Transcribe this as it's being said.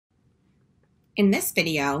In this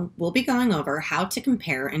video, we'll be going over how to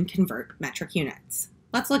compare and convert metric units.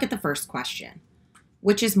 Let's look at the first question.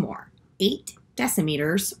 Which is more, 8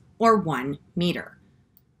 decimeters or 1 meter?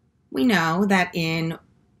 We know that in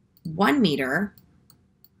 1 meter,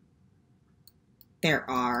 there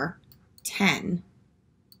are 10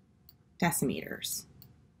 decimeters,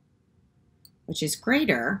 which is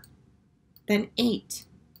greater than 8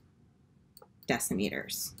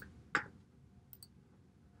 decimeters.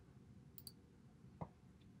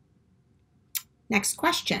 Next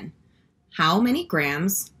question, how many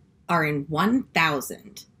grams are in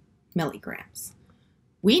 1,000 milligrams?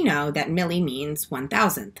 We know that milli means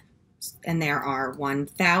 1,000th, and there are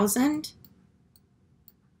 1,000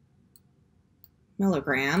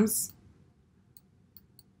 milligrams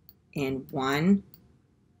in 1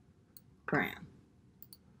 gram.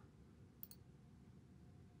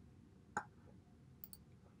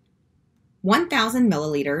 $1,000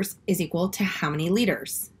 milliliters is equal to how many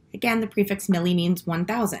liters? Again, the prefix milli means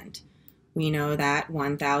 1,000. We know that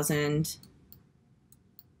 1,000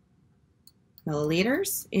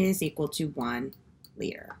 milliliters is equal to 1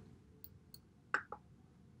 liter.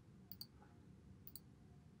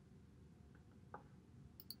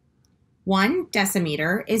 One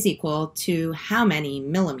decimeter is equal to how many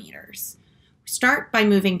millimeters? Start by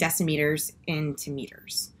moving decimeters into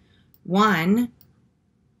meters. 1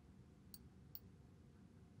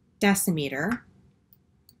 decimeter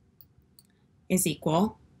is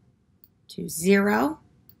equal to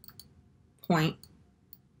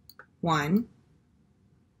 0.1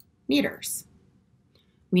 meters.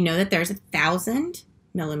 We know that there's 1,000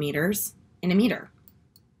 millimeters in a meter.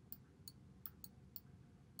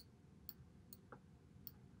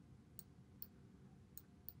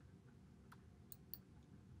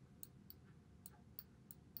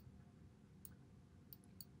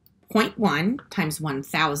 Point 1 times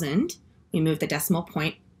 1,000, we move the decimal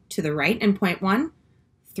point to the right and point 1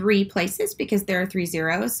 3 places because there are 3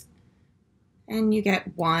 zeros, and you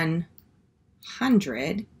get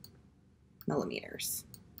 100 millimeters.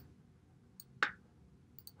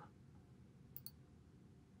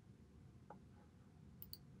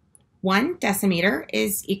 One decimeter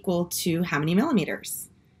is equal to how many millimeters?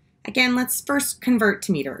 Again, let's first convert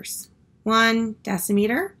to meters. 1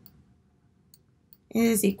 decimeter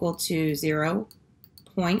is equal to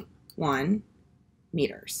 0.1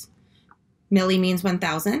 meters. Milli means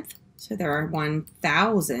 1,000th, so there are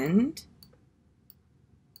 1,000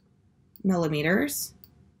 millimeters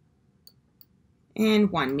in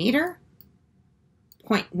 1 meter.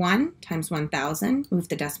 0.1 times 1,000, move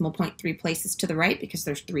the decimal point 3 places to the right because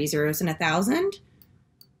there's 3 zeros in 1,000,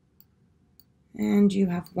 and you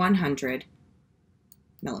have 100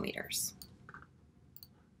 millimeters.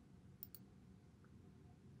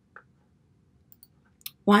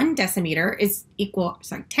 10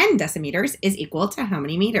 decimeters is equal to how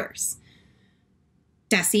many meters?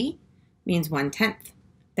 Deci means 1/10.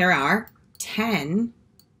 There are 10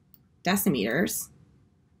 decimeters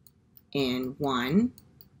in 1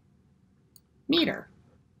 meter.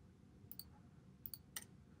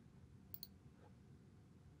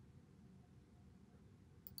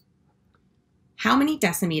 How many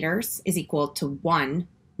decimeters is equal to 1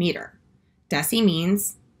 meter? Deci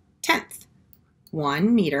means 10th.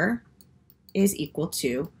 1 meter is equal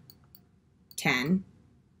to 10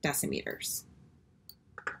 decimeters.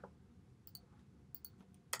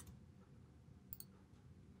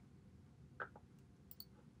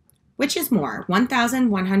 Which is more,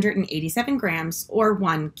 1,187 grams or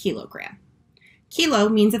 1 kilogram? Kilo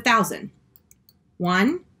means 1,000.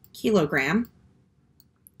 1 kilogram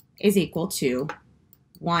is equal to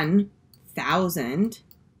 1,000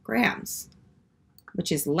 grams, which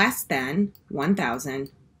is less than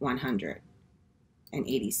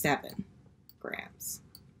 1,187 grams.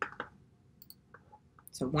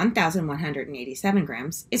 So 1,187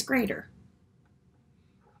 grams is greater.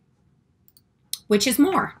 Which is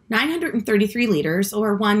more, 933 liters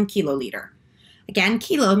or 1 kiloliter? Again,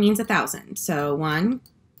 kilo means 1,000, so 1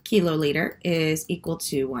 kiloliter is equal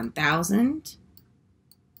to 1,000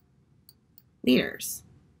 liters,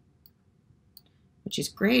 which is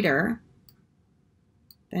greater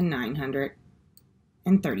than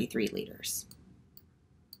 933 liters.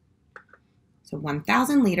 So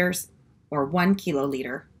 1,000 liters or 1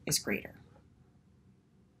 kiloliter is greater.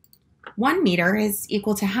 1 meter is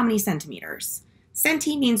equal to how many centimeters?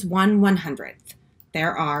 Centi means 1/100th.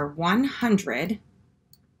 There are 100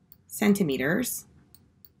 centimeters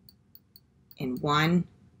in 1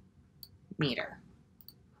 meter.